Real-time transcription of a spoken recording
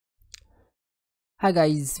Hi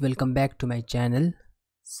guys, welcome back to my channel.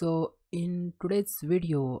 So in today's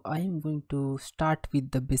video I am going to start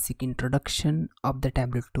with the basic introduction of the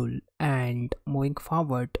Tableau tool, and moving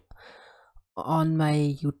forward on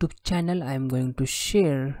my YouTube channel I am going to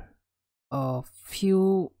share a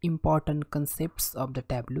few important concepts of the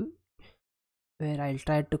Tableau, where I'll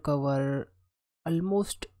try to cover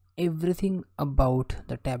almost everything about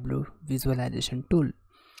the Tableau visualization tool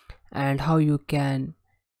and how you can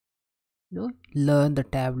learn the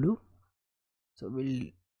Tableau. So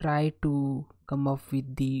we'll try to come up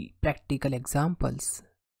with the practical examples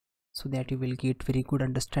so that you will get very good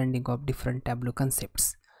understanding of different Tableau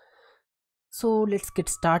concepts. So let's get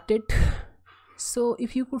started. So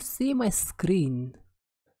if you could see my screen,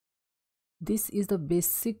 this is the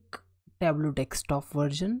basic Tableau Desktop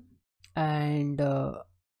version, and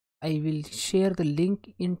I will share the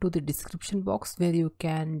link into the description box where you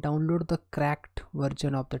can download the cracked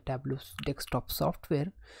version of the Tableau Desktop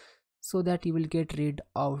software, so that you will get rid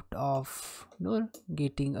out of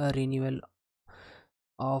getting a renewal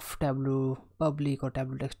of Tableau Public or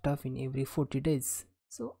Tableau Desktop in every 40 days.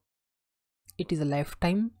 So it is a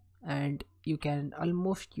lifetime and you can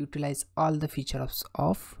almost utilize all the features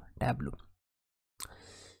of Tableau.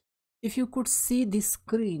 If you could see this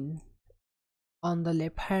screen on the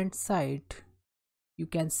left hand side, you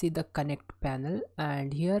can see the connect panel,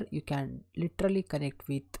 and here you can literally connect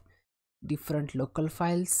with different local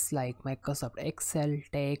files like Microsoft Excel,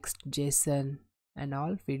 text, JSON and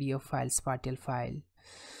all, video files, partial file,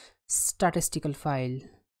 statistical file,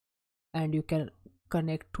 and you can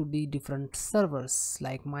connect to the different servers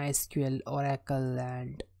like MySQL, Oracle,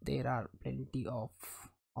 and there are plenty of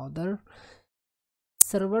other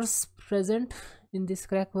servers present in this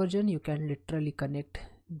crack version. You can literally connect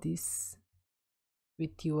this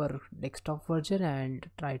with your desktop version and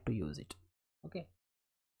try to use it. Okay,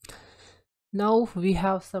 now we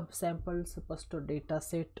have some sample superstore data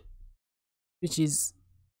set which is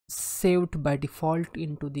saved by default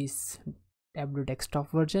into this Tableau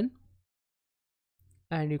Desktop version,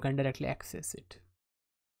 and you can directly access it.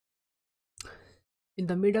 In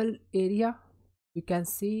the middle area you can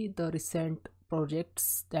see the recent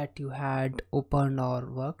projects that you had opened or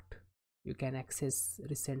worked. You can access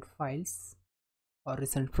recent files or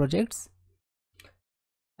recent projects,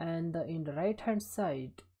 and in the right hand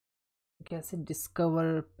side you can see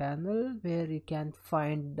discover panel where you can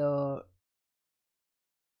find the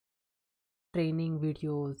training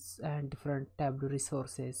videos and different Tableau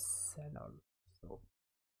resources and all. So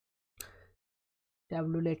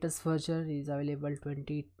Tableau latest version is available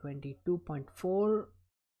 2022.4.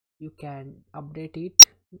 you can update it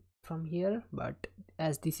from here, but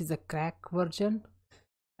as this is a crack version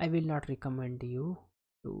I will not recommend you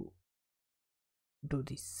to do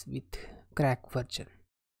this with crack version.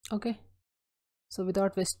 Okay, so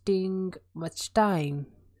without wasting much time,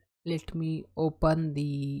 let me open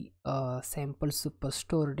the sample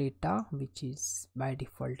superstore data which is by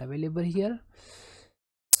default available here,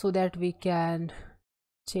 so that we can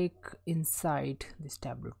check inside this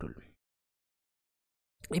Tableau tool.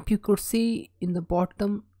 If you could see in the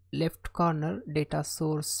bottom left corner, data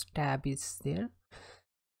source tab is there,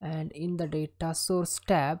 and in the data source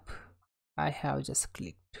tab I have just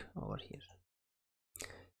clicked over here.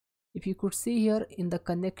 If you could see here in the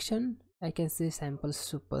connection, I can say sample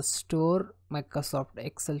superstore Microsoft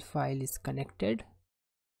Excel file is connected.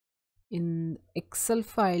 In Excel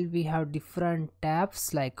file we have different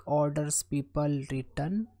tabs like orders, people,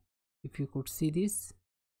 return, if you could see this,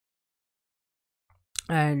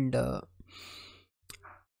 and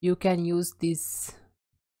you can use this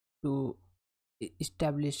to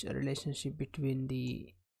establish a relationship between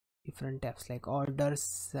the different tabs like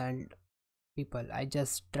orders and people. I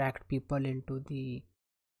just dragged people into the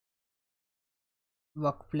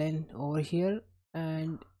work plane over here,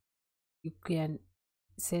 and you can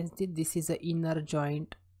sense that this is a inner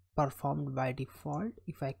joint performed by default.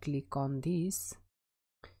 If I click on this,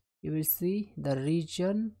 you will see the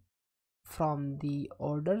region from the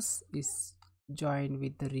orders is joined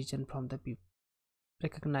with the region from the people.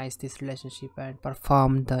 Recognize this relationship and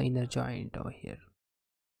perform the inner joint over here.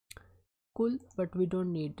 Cool, but we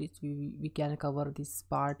don't need it. We can cover this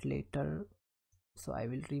part later, so I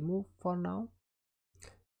will remove for now.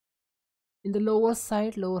 In the lower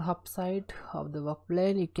half side of the work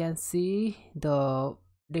plane, you can see the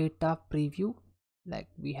data preview, like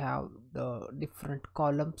we have the different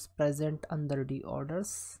columns present under the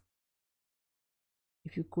orders.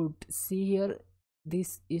 If you could see here,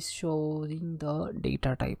 this is showing the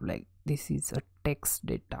data type, like this is a text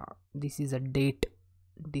data, this is a date,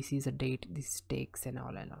 this is text and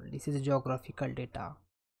all, this is a geographical data.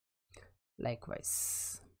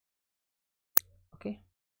 likewise. Okay,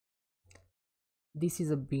 this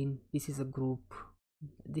is a bin, this is a group,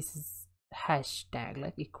 this is hashtag,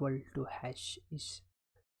 like equal to hash is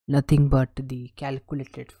nothing but the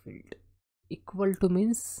calculated field. Equal to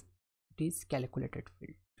means it is calculated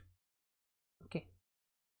field. Okay,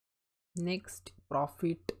 next,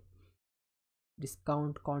 profit,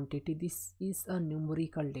 discount, quantity, this is a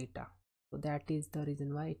numerical data, so that is the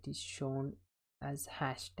reason why it is shown as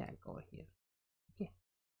hashtag over here. Okay,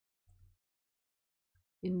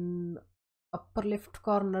 in upper left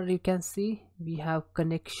corner you can see we have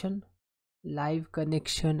connection, live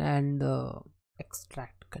connection, and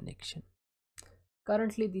extract connection.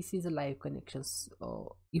 Currently this is a live connection,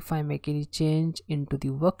 so if I make any change into the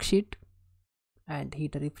worksheet and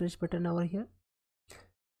hit a refresh button over here,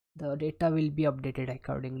 the data will be updated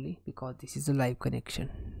accordingly because this is a live connection.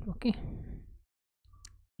 Okay,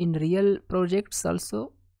 in real projects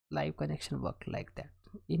also live connection work like that.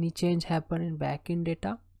 Any change happen in backend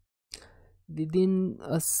data, within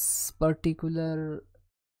a particular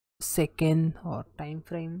second or time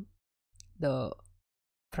frame, the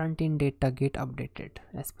front end data get updated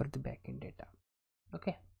as per the backend data.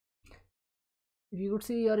 Okay, if you could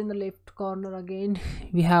see here in the left corner again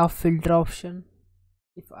we have filter option.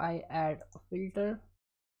 If I add a filter,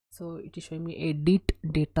 so it is showing me edit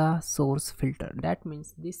data source filter, that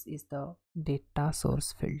means this is the data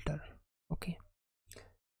source filter. Okay,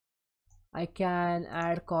 I can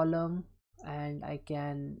add column and I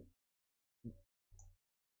can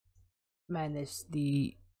manage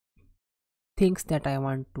the things that I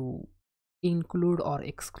want to include or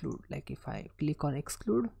exclude. Like if I click on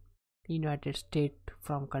exclude, United States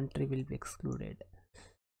from country will be excluded.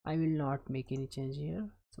 I will not make any change here.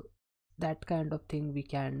 So that kind of thing we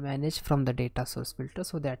can manage from the data source filter,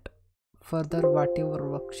 so that further whatever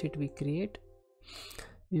worksheet we create,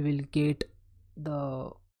 we will get the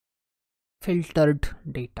filtered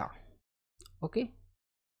data. Okay,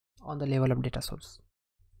 on the level of data source.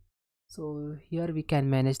 So here we can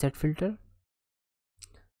manage that filter.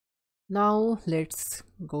 Now let's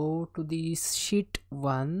go to the sheet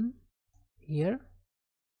 1. Here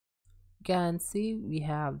you can see we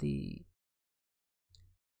have the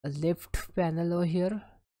left panel over here.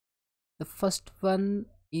 The first one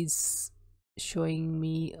is showing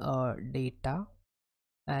me data,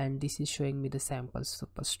 and this is showing me the sample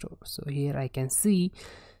superstore. So here I can see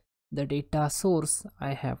the data source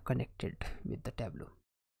I have connected with the Tableau.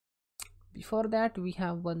 Before that we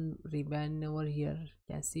have one ribbon over here.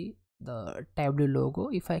 You can see the Tableau logo.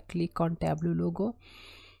 If I click on Tableau logo,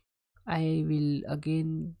 I will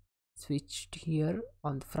again switch here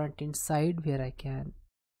on the front end side where I can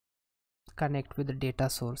connect with the data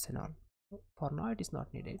source and all. For now it is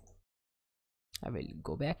not needed. I will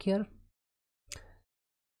go back here.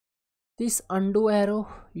 This undo arrow,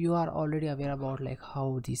 you are already aware about like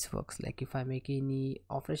how this works. Like if I make any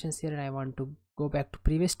operations here and I want to go back to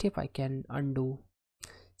previous step, I can undo.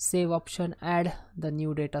 Save option, add the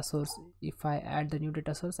new data source. If I add the new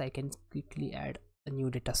data source, I can quickly add a new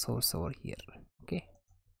data source over here. Okay,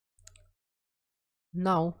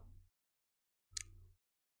 now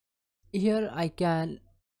here I can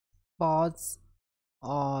pause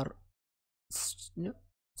or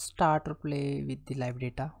start or play with the live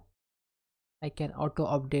data. I can auto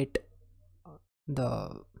update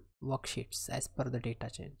the worksheets as per the data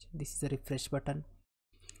change. This is a refresh button.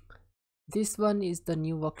 This one is the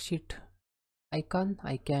new worksheet icon.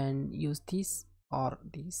 I can use this or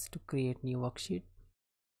this to create new worksheet.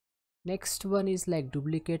 Next one is like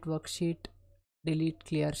duplicate worksheet, delete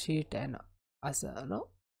clear sheet, and as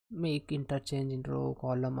make interchange in row,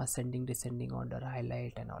 column, ascending, descending order,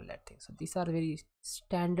 highlight, and all that thing. So these are very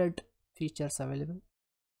standard features available.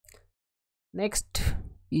 Next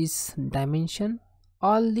is dimension.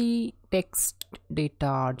 All the text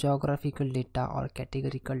data, geographical data, or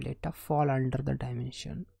categorical data fall under the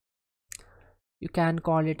dimension. You can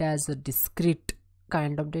call it as a discrete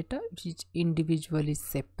kind of data, which is individually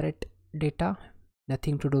separate data,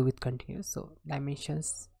 nothing to do with continuous. So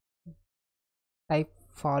dimensions type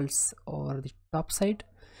falls over the top side.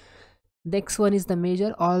 Next one is the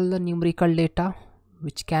measure. All the numerical data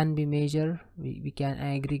which can be measured, we can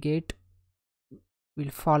aggregate, will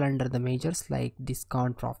fall under the measures like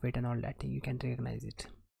discount, profit, and all that thing. You can recognize it.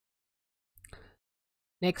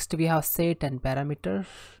 Next we have set and parameter.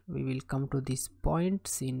 We will come to these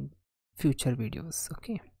points in future videos.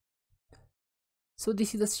 Okay, so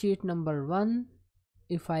this is the sheet number 1.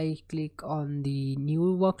 If I click on the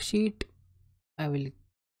new worksheet, I will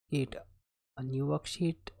get a new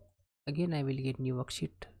worksheet. Again I will get new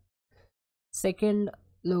worksheet. Second,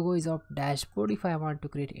 logo is of dashboard. If I want to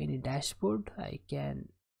create any dashboard, I can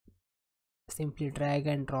simply drag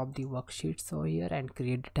and drop the worksheets over here and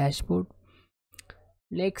create the dashboard.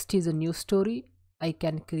 Next is a new story. I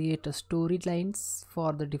can create a storylines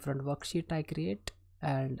for the different worksheet I create,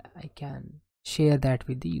 and I can share that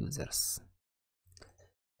with the users.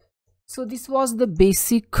 So this was the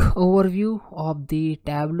basic overview of the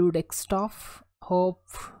Tableau Desktop. Hope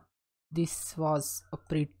this was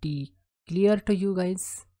pretty clear to you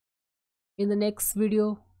guys. In the next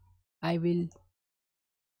video, I will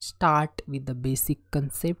start with the basic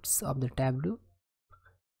concepts of the Tableau.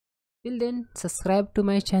 Till then, subscribe to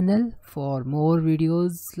my channel for more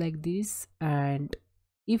videos like this, and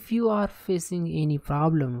if you are facing any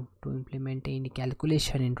problem to implement any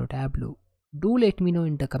calculation into Tableau, do let me know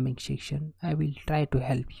in the comment section. I will try to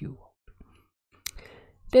help you.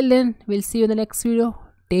 Till then, we'll see you in the next video.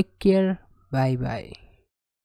 Take care. Bye bye.